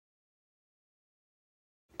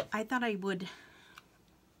I thought I would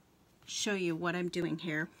show you what I'm doing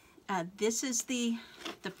here. This is the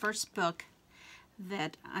first book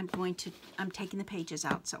that I'm taking the pages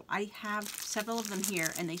out. So I have several of them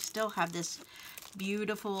here, and they still have this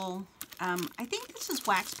beautiful, I think this is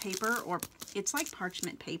wax paper, or it's like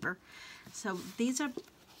parchment paper. So these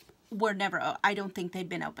were never, I don't think they'd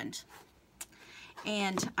been opened.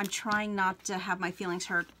 And I'm trying not to have my feelings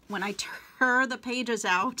hurt when I tear the pages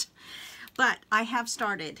out, but I have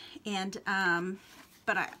started. And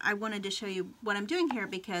but I wanted to show you what I'm doing here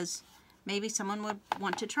because maybe someone would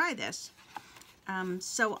want to try this.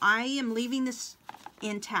 So I am leaving this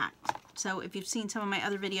intact. So if you've seen some of my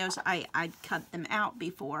other videos, I'd cut them out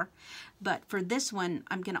before. But for this one,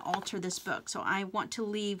 I'm going to alter this book. So I want to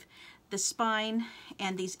leave the spine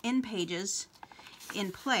and these end pages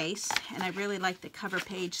in place. And I really like the cover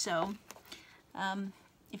page. So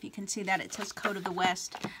if you can see that, it says Code of the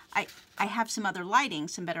West. I have some other lighting,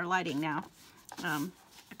 some better lighting now.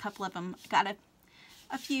 A couple of them got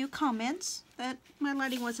a few comments that my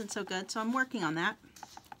lighting wasn't so good, so I'm working on that.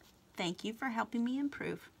 Thank you for helping me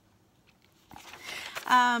improve.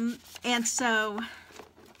 And so,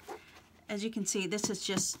 as you can see, this is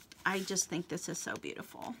just, I just think this is so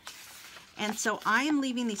beautiful. And so I am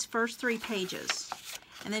leaving these first 3 pages.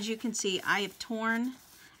 And as you can see, I have torn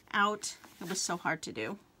out, it was so hard to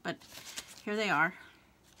do, but here they are.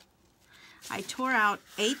 I tore out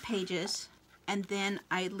 8 pages, and then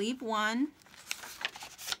I leave one,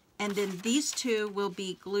 and then these 2 will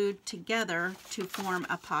be glued together to form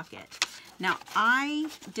a pocket. Now, I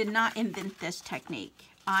did not invent this technique.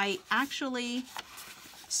 I actually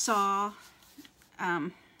saw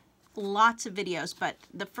lots of videos, but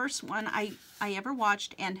the first one I ever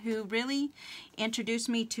watched, and who really introduced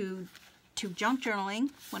me to junk journaling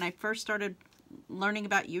when I first started learning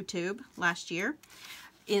about YouTube last year,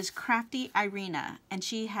 is Crafty Irina, and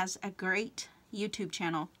she has a great YouTube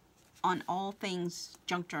channel on all things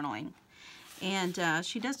junk journaling, and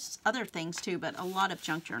she does other things too, but a lot of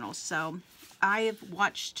junk journals. So I have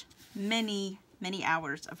watched many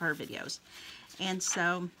hours of her videos, and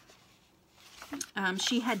so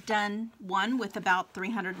she had done one with about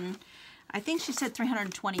 300 and I think she said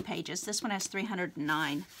 320 pages. This one has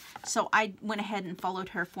 309. So I went ahead and followed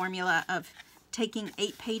her formula of taking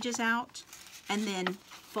 8 pages out and then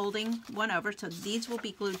folding one over. So these will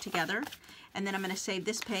be glued together. And then I'm going to save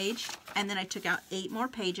this page. And then I took out 8 more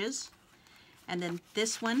pages. And then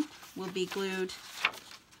this one will be glued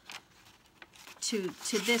to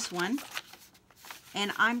this one.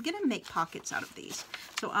 And I'm going to make pockets out of these.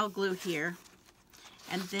 So I'll glue here.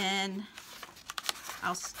 And then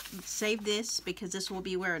I'll save this because this will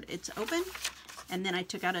be where it's open. And then I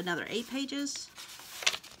took out another 8 pages.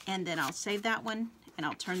 And then I'll save that one. And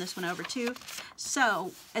I'll turn this one over too.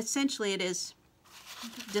 So essentially it is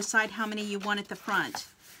decide how many you want at the front.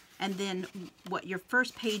 And then what your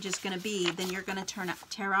first page is going to be. Then you're going to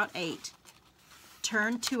tear out 8.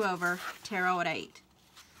 Turn 2 over, tear out 8.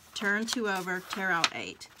 Turn 2 over, tear out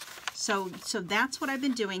 8. So that's what I've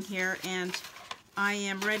been doing here. And I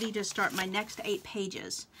am ready to start my next 8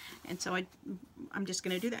 pages. And so I'm just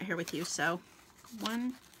going to do that here with you. So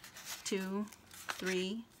 1, 2,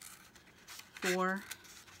 3, 4,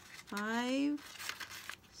 5,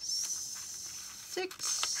 6,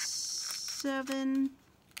 7,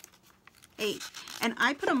 8. And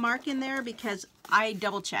I put a mark in there because I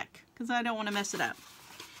double check because I don't want to mess it up.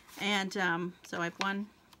 And so I have 1,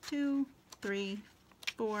 2, 3,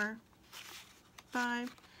 4,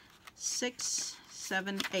 5, 6,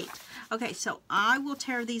 7, 8. Okay, so I will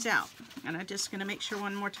tear these out, and I'm just going to make sure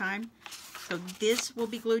one more time. So this will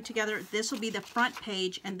be glued together. This will be the front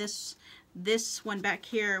page, and this one back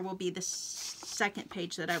here will be the second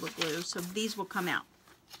page that I would glue. So these will come out.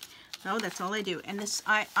 So that's all I do. And this,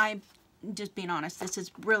 I'm just being honest, this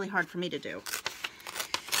is really hard for me to do.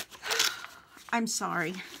 I'm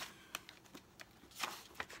sorry.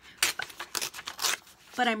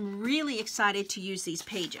 But I'm really excited to use these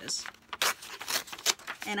pages.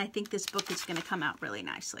 And I think this book is going to come out really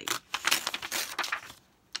nicely.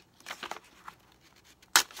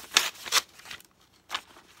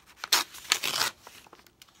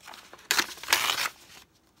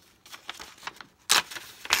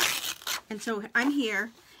 And so I'm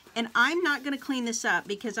here, and I'm not going to clean this up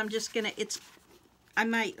because I'm just going to, I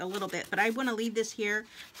might a little bit, but I want to leave this here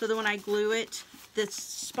so that when I glue it, the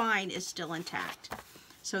spine is still intact.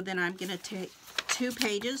 So then I'm going to take 2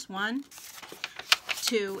 pages, 1,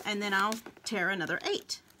 2, and then I'll tear another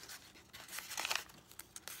 8.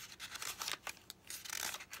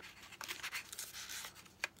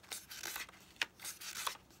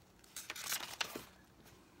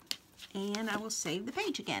 and I will save the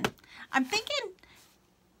page again. I'm thinking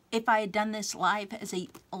if I had done this live as a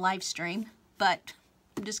live stream, but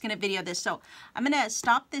I'm just going to video this. So I'm going to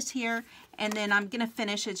stop this here, and then I'm going to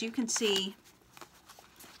finish. As you can see,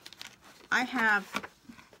 I have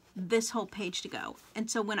this whole page to go.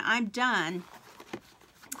 And so when I'm done,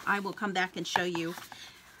 I will come back and show you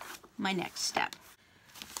my next step.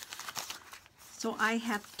 So I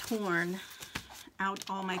have torn out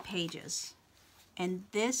all my pages, and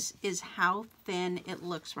this is how thin it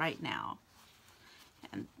looks right now.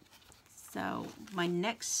 And so my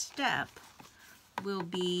next step will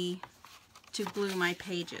be to glue my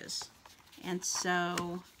pages. And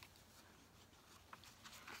so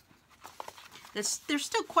there's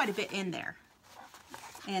still quite a bit in there.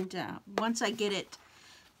 And once I get it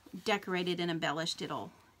decorated and embellished,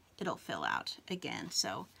 it'll fill out again.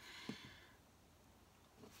 So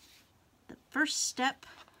the first step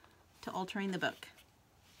to altering the book.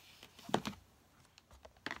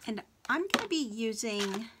 And I'm going to be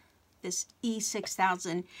using this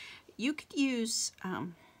E6000. You could use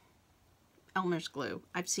Elmer's glue.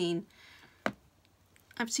 I've seen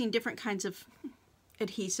different kinds of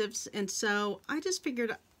adhesives, and so I just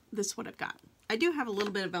figured this is what I've got. I do have a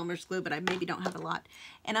little bit of Elmer's glue, but I maybe don't have a lot.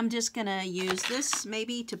 And I'm just gonna use this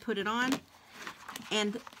maybe to put it on.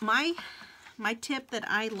 And my tip that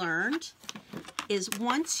I learned is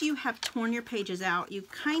once you have torn your pages out, you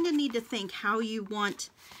kind of need to think how you want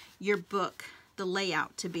your book, the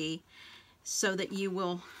layout to be, so that you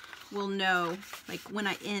will know, like when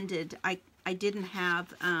I ended, I didn't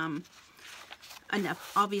have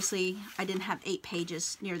enough. Obviously, I didn't have 8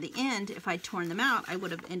 pages near the end. If I'd torn them out, I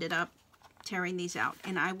would have ended up tearing these out.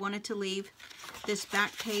 And I wanted to leave this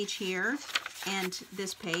back page here and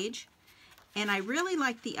this page. And I really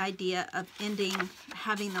like the idea of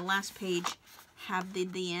having the last page have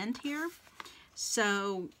the end here.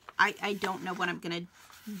 So I don't know what I'm going to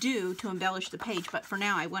do to embellish the page, but for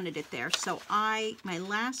now I wanted it there. So my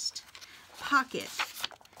last pocket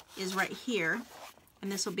is right here,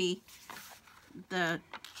 and this will be the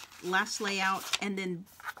last layout, and then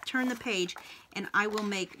turn the page, and I will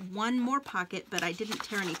make one more pocket, but I didn't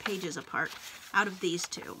tear any pages apart out of these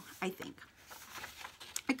two, I think.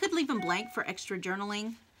 I could leave them blank for extra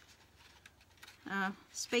journaling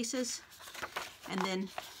spaces, and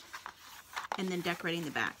then decorating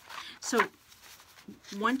the back. So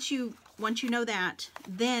once you know that,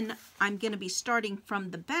 then I'm going to be starting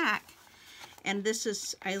from the back, and this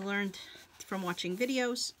is, I learned from watching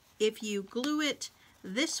videos, if you glue it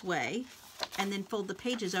this way and then fold the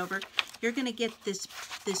pages over, you're going to get this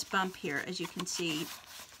bump here, as you can see,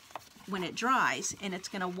 when it dries, and it's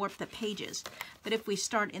going to warp the pages. But if we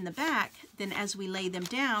start in the back, then as we lay them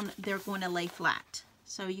down, they're going to lay flat.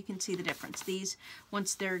 So you can see the difference. These,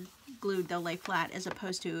 once they're glued, they'll lay flat, as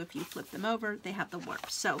opposed to if you flip them over, they have the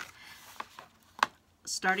warp. So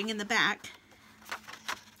starting in the back,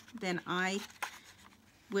 then I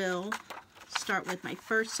will start with my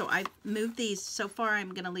first. So I've moved these. So far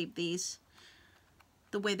I'm going to leave these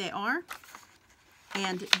the way they are,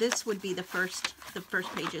 and this would be the first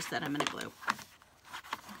pages that I'm going to glue.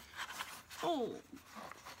 Oh,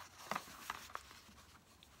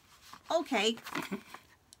 okay.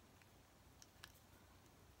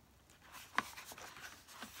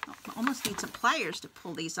 Almost need some pliers to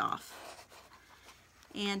pull these off.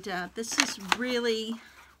 And this is really,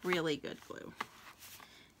 really good glue.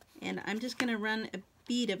 And I'm just going to run a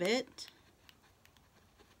bead of it.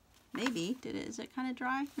 Maybe. Is it kind of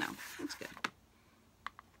dry? No, it's good.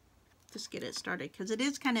 Just get it started, because it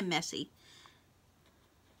is kind of messy.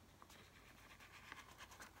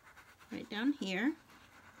 Right down here.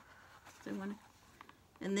 So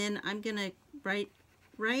and then I'm going to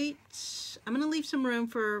I'm going to leave some room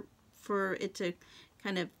for it to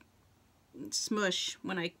kind of smush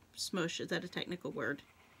when I smush. Is that a technical word?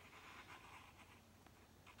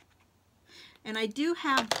 And I do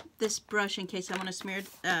have this brush in case I want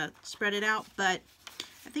to spread it out, but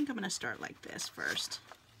I think I'm going to start like this first.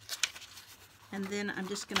 And then I'm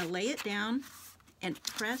just going to lay it down and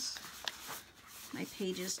press my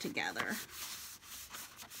pages together.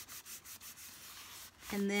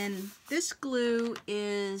 And then this glue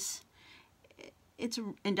it's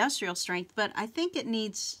industrial strength, but I think it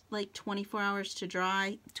needs like 24 hours to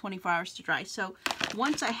dry. So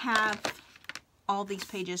once I have all these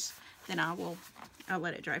pages, then I'll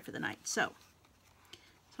let it dry for the night. So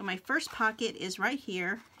my first pocket is right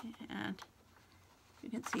here, and you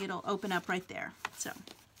can see it'll open up right there. So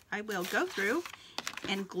I will go through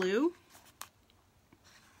and glue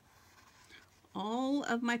all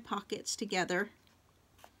of my pockets together.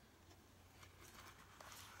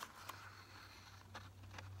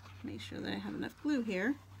 Make sure that I have enough glue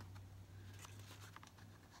here.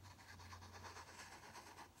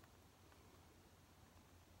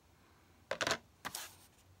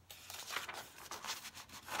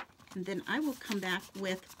 And then I will come back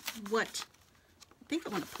with what, I think I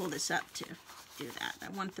want to pull this up to do that. I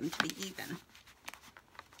want them to be even.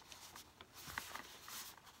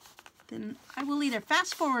 Then I will either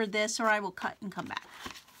fast forward this or I will cut and come back.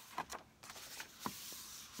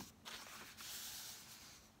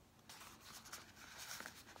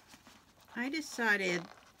 I decided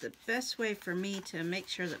the best way for me to make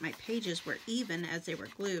sure that my pages were even as they were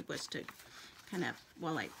glued was to kind of,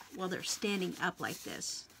 while they're standing up like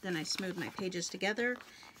this, then I smooth my pages together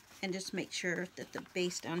and just make sure that the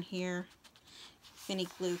base down here, if any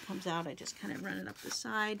glue comes out, I just kind of run it up the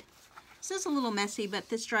side. This is a little messy, but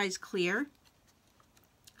this dries clear.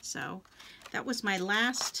 So that was my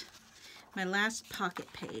last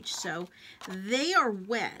pocket page. So they are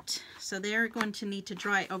wet, so they're going to need to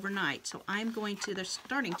dry overnight. So I'm going to, they're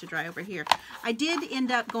starting to dry over here. I did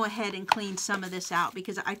end up go ahead and clean some of this out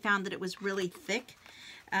because I found that it was really thick.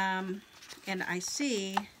 And I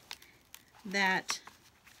see that,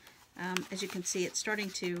 as you can see, it's starting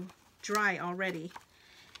to dry already.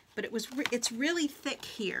 But it's really thick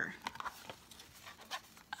here,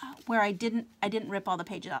 where I didn't rip all the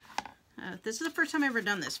pages out. This is the first time I've ever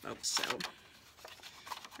done this, folks.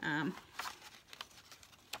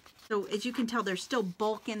 So as you can tell, there's still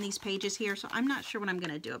bulk in these pages here, so I'm not sure what I'm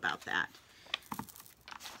going to do about that.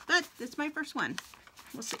 But it's my first one.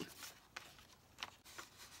 We'll see.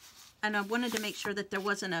 And I wanted to make sure that there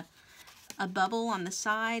wasn't a bubble on the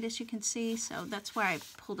side, as you can see, so that's why I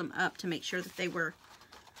pulled them up to make sure that they were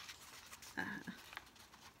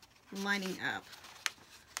lining up.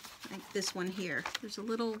 Like this one here, there's a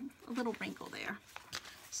little wrinkle there.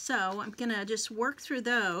 So I'm gonna just work through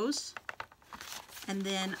those, and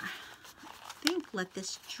then I think let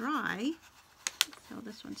this dry. So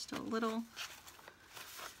this one's still a little,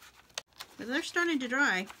 but they're starting to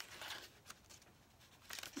dry.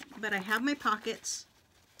 But I have my pockets.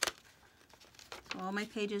 All my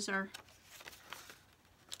pages are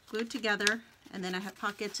glued together, and then I have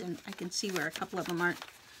pockets, and I can see where a couple of them aren't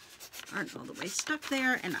all the way stuck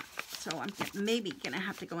there, and so I'm maybe gonna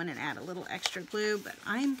have to go in and add a little extra glue, but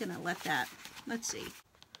I'm gonna let that, let's see,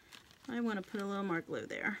 I want to put a little more glue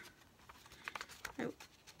there. I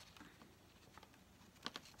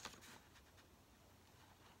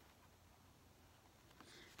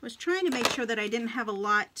was trying to make sure that I didn't have a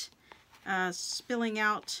lot spilling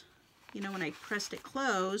out, you know, when I pressed it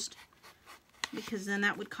closed, because then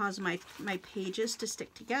that would cause my pages to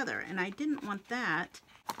stick together, and I didn't want that.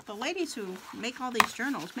 The ladies who make all these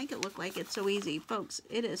journals make it look like it's so easy. Folks,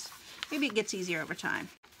 it is. Maybe it gets easier over time.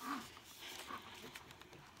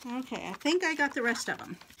 Okay, I think I got the rest of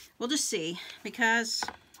them. We'll just see, because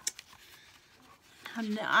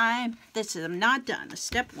I'm not done.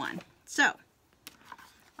 Step one. So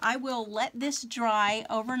I will let this dry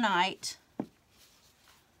overnight,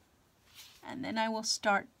 and then I will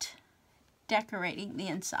start decorating the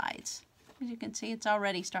insides. As you can see, it's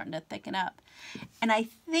already starting to thicken up. And I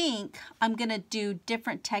think I'm going to do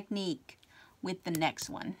different technique with the next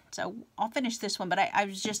one. So I'll finish this one, but I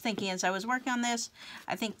was just thinking as I was working on this,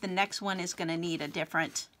 I think the next one is going to need a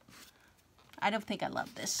different, I don't think I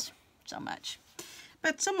love this so much,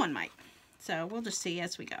 but someone might. So we'll just see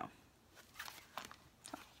as we go.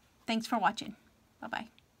 Thanks for watching. Bye-bye.